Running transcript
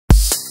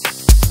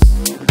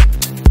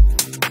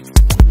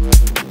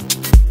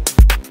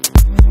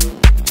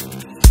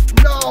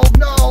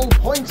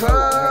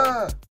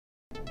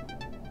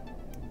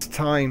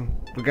time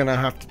we're gonna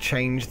have to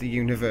change the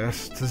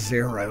universe to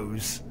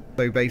zeros.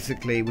 So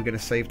basically we're gonna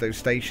save those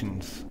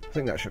stations. I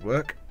think that should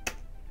work.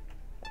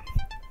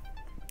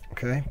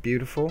 Okay,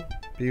 beautiful,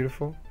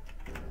 beautiful.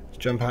 Let's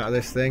jump out of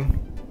this thing.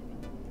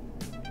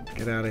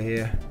 Get out of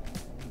here.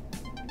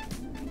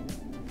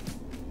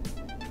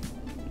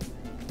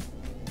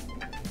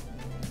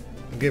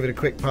 I'll give it a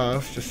quick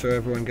pass just so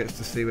everyone gets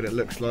to see what it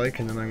looks like,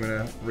 and then I'm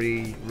gonna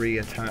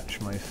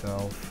reattach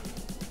myself.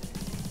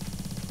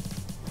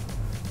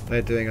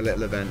 They're doing a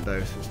little event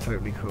though, so it's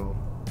totally cool.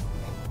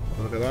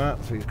 Look at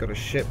that. So he's got a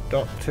ship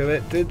docked to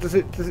it. Does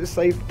it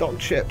say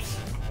docked ships?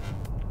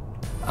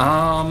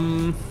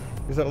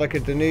 Is that like a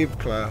Danube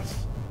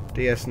class?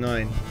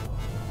 DS9?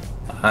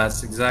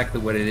 That's exactly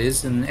what it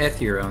is, and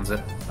Ethier owns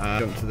it.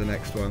 Jump to the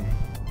next one.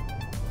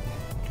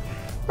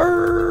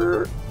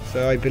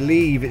 So I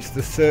believe it's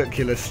the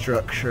circular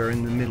structure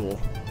in the middle.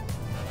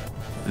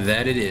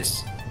 That it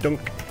is.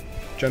 Dunk.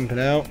 Jumping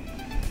out.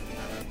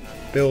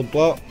 Build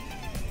block.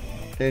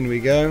 In we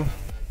go.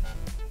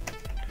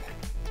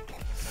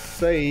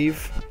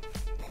 Save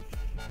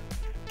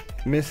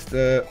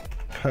Mr.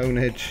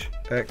 Ponage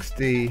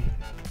XD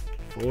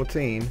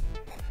 14,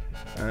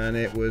 and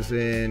it was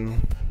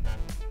in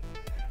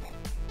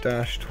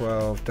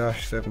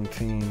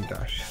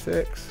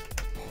 -12-17-6.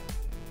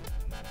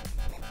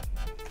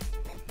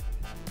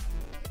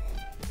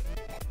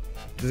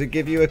 Does it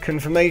give you a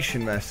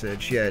confirmation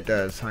message? Yeah, it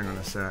does. Hang on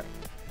a sec.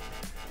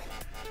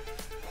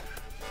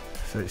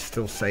 So it's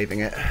still saving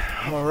it.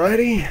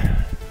 Alrighty.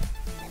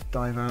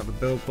 Dive out the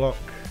build block.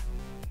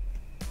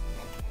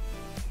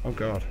 Oh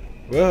god.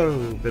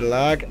 Whoa, bit of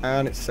lag,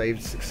 and it's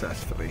saved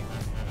successfully.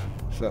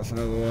 So that's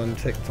another one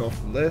ticked off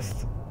the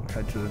list.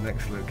 Head to the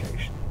next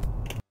location.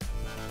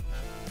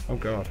 Oh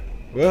god.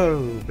 Whoa,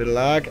 bit of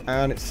lag,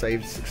 and it's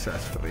saved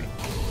successfully.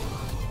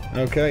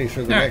 Okay,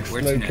 so the next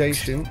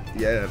location.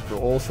 Yeah, but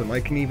awesome.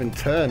 I can even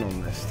turn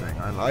on this thing.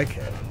 I like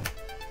it.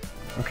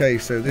 Okay,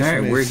 so this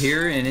one is... we're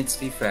here and it's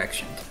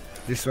defactioned.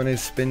 This one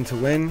is spin to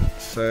win,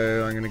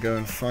 so I'm going to go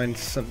and find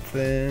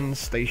something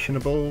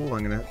stationable.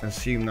 I'm going to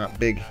assume that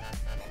the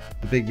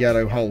big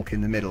yellow Hulk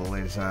in the middle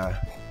is my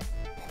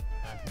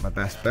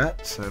best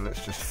bet. So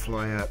let's just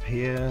fly up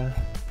here,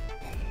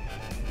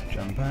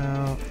 jump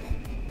out,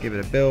 give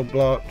it a build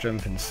block,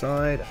 jump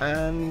inside,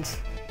 and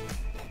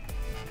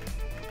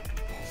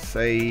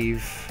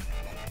save,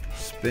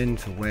 spin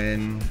to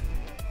win,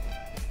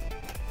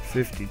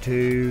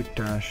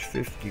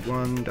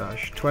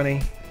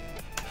 52-51-20.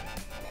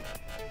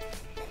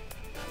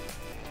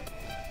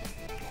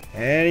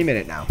 Any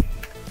minute now.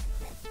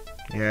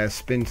 Yeah,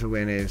 spin to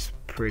win is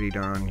pretty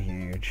darn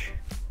huge.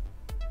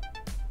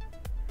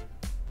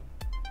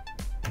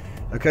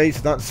 Okay,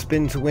 so that's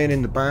spin to win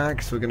in the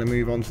bag, so we're going to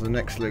move on to the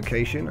next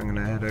location. I'm going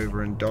to head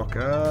over and dock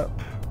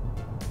up.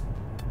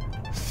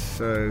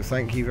 So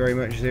thank you very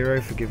much,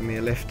 Zero, for giving me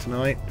a lift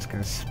tonight. It's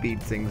going to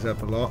speed things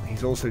up a lot.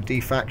 He's also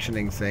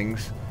defactioning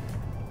things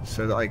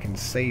so that I can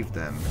save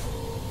them.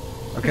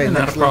 Okay, yeah,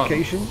 next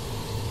location.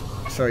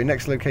 Sorry,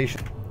 next location.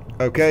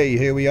 Okay,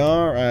 here we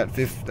are at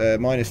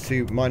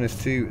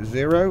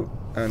 -2-0,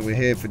 and we're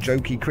here for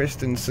Jokey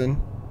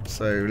Christensen.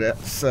 So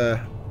let's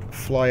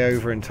fly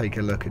over and take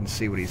a look and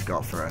see what he's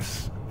got for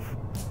us.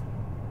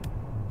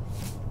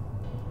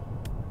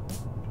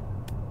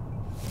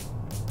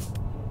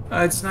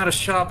 It's not a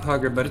shop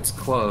hugger, but it's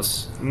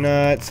close.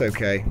 Nah, it's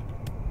okay.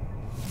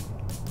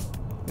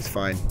 It's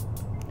fine.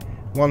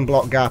 One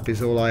block gap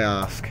is all I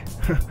ask.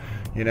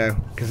 You know,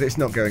 because it's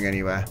not going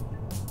anywhere.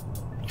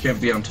 Can't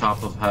be on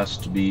top of has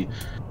to be,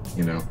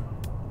 you know.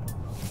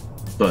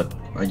 But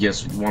I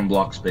guess one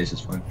block space is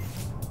fine.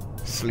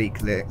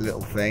 Sleek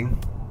little thing.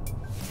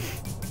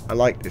 I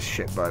like this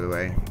ship, by the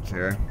way,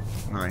 Zero.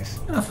 Nice.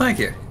 Oh, thank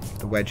you.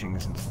 The wedging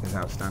is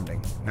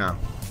outstanding. Now.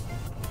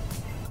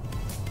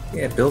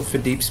 Yeah, built for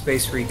deep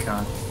space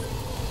recon.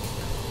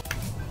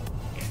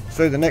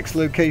 So the next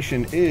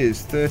location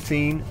is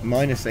 13,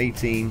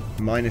 -18,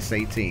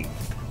 -18.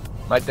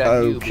 Like that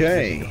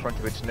okay. the front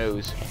of its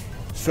nose.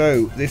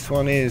 So this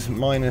one is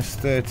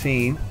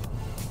 -13.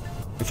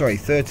 Sorry,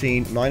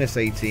 13,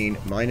 -18,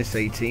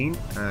 -18,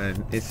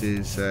 and this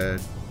is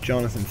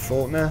Jonathan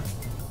Faulkner.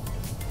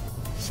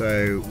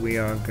 So we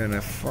are going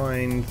to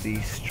find the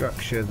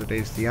structure that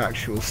is the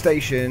actual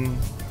station.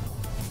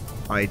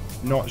 I'm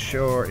not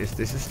sure, is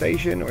this a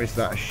station or is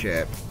that a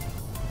ship?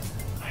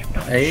 I'm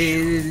not sure.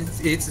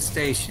 It's a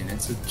station.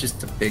 It's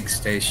just a big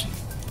station.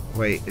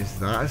 Wait, is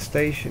that a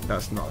station?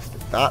 That's not a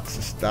that's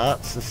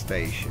a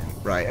station.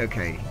 Right,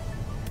 okay.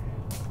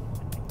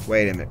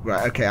 Wait a minute.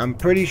 Right, okay, I'm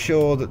pretty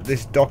sure that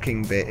this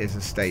docking bit is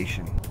a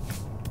station.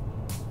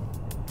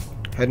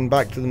 Heading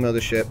back to the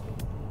mothership.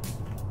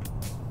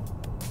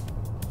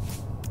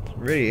 It's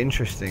really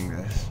interesting,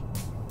 this.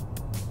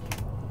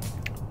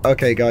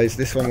 Okay, guys,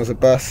 this one was a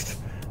bust.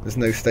 There's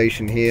no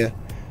station here.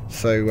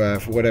 So,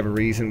 for whatever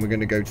reason, we're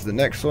going to go to the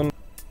next one.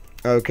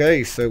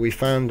 Okay, so we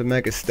found a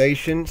mega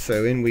station,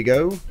 so in we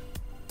go.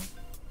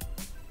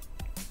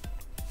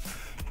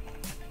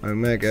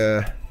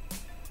 Omega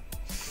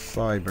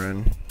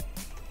Cybran.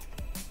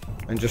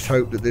 and just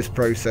hope that this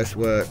process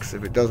works.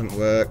 If it doesn't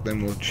work,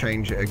 then we'll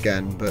change it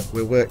again. But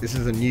we'll work. This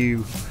is a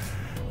new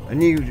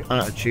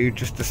attitude,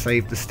 just to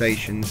save the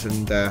stations,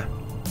 and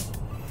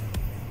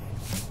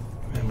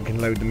we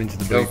can load them into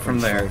the Go from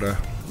blueprint there. folder.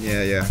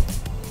 Yeah.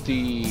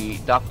 The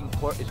docking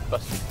port is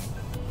busted.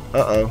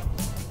 Uh-oh.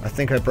 I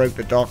think I broke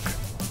the dock.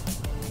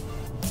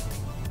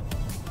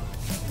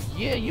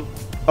 Yeah, you.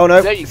 Oh no,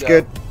 There you it's go.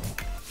 good.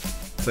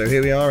 So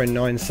here we are in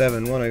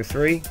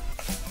 97103.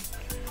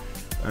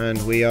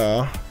 And we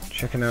are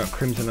checking out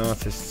Crimson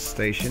Artist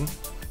Station,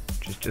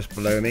 which is just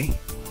below me.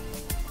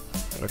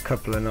 Got a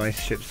couple of nice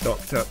ships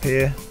docked up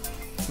here.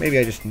 Maybe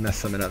I just messed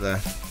something up there.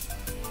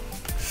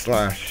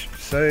 Slash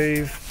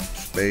save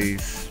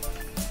space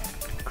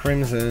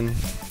Crimson.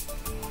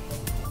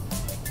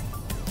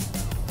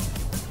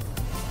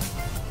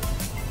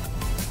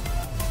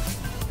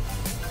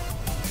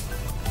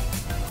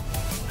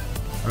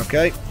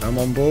 Okay, I'm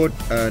on board.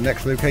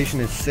 Next location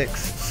is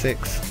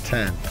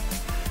 6610.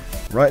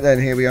 Right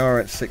then, here we are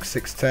at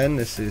 6610.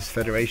 This is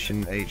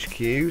Federation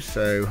HQ,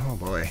 so, oh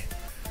boy.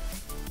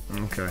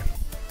 Okay.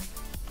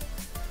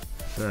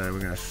 So, we're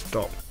going to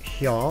stop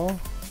here.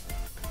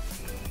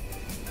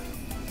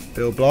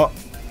 Build block.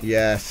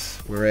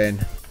 Yes, we're in.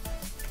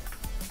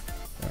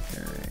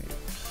 Okay.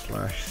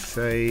 Slash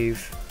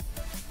save.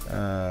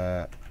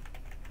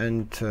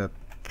 Enterprise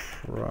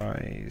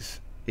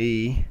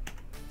E.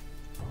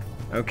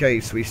 Okay,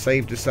 so we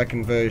saved the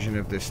second version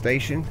of this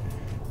station,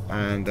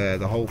 and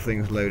the whole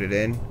thing's loaded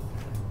in.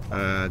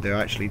 There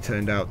actually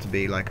turned out to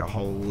be like a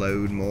whole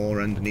load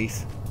more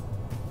underneath.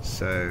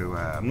 So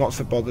I'm not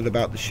so bothered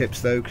about the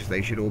ships though, because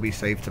they should all be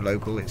saved to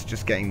local. It's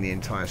just getting the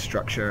entire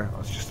structure. I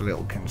was just a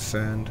little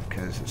concerned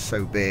because it's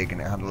so big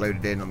and it hadn't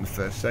loaded in on the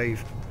first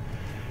save.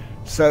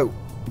 So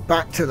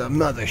back to the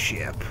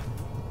mothership.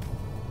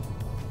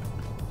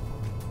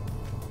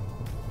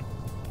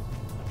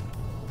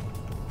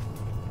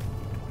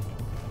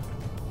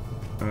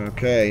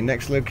 Okay,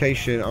 next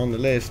location on the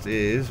list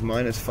is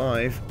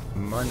 -5,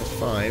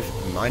 -5,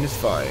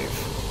 -5.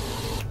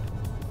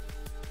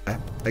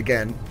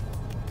 Again,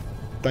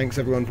 thanks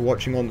everyone for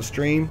watching on the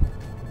stream.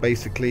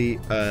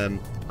 Basically, I'm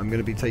going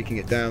to be taking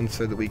it down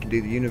so that we can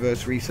do the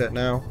universe reset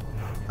now.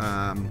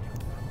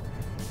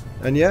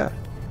 And yeah,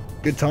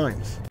 good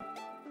times.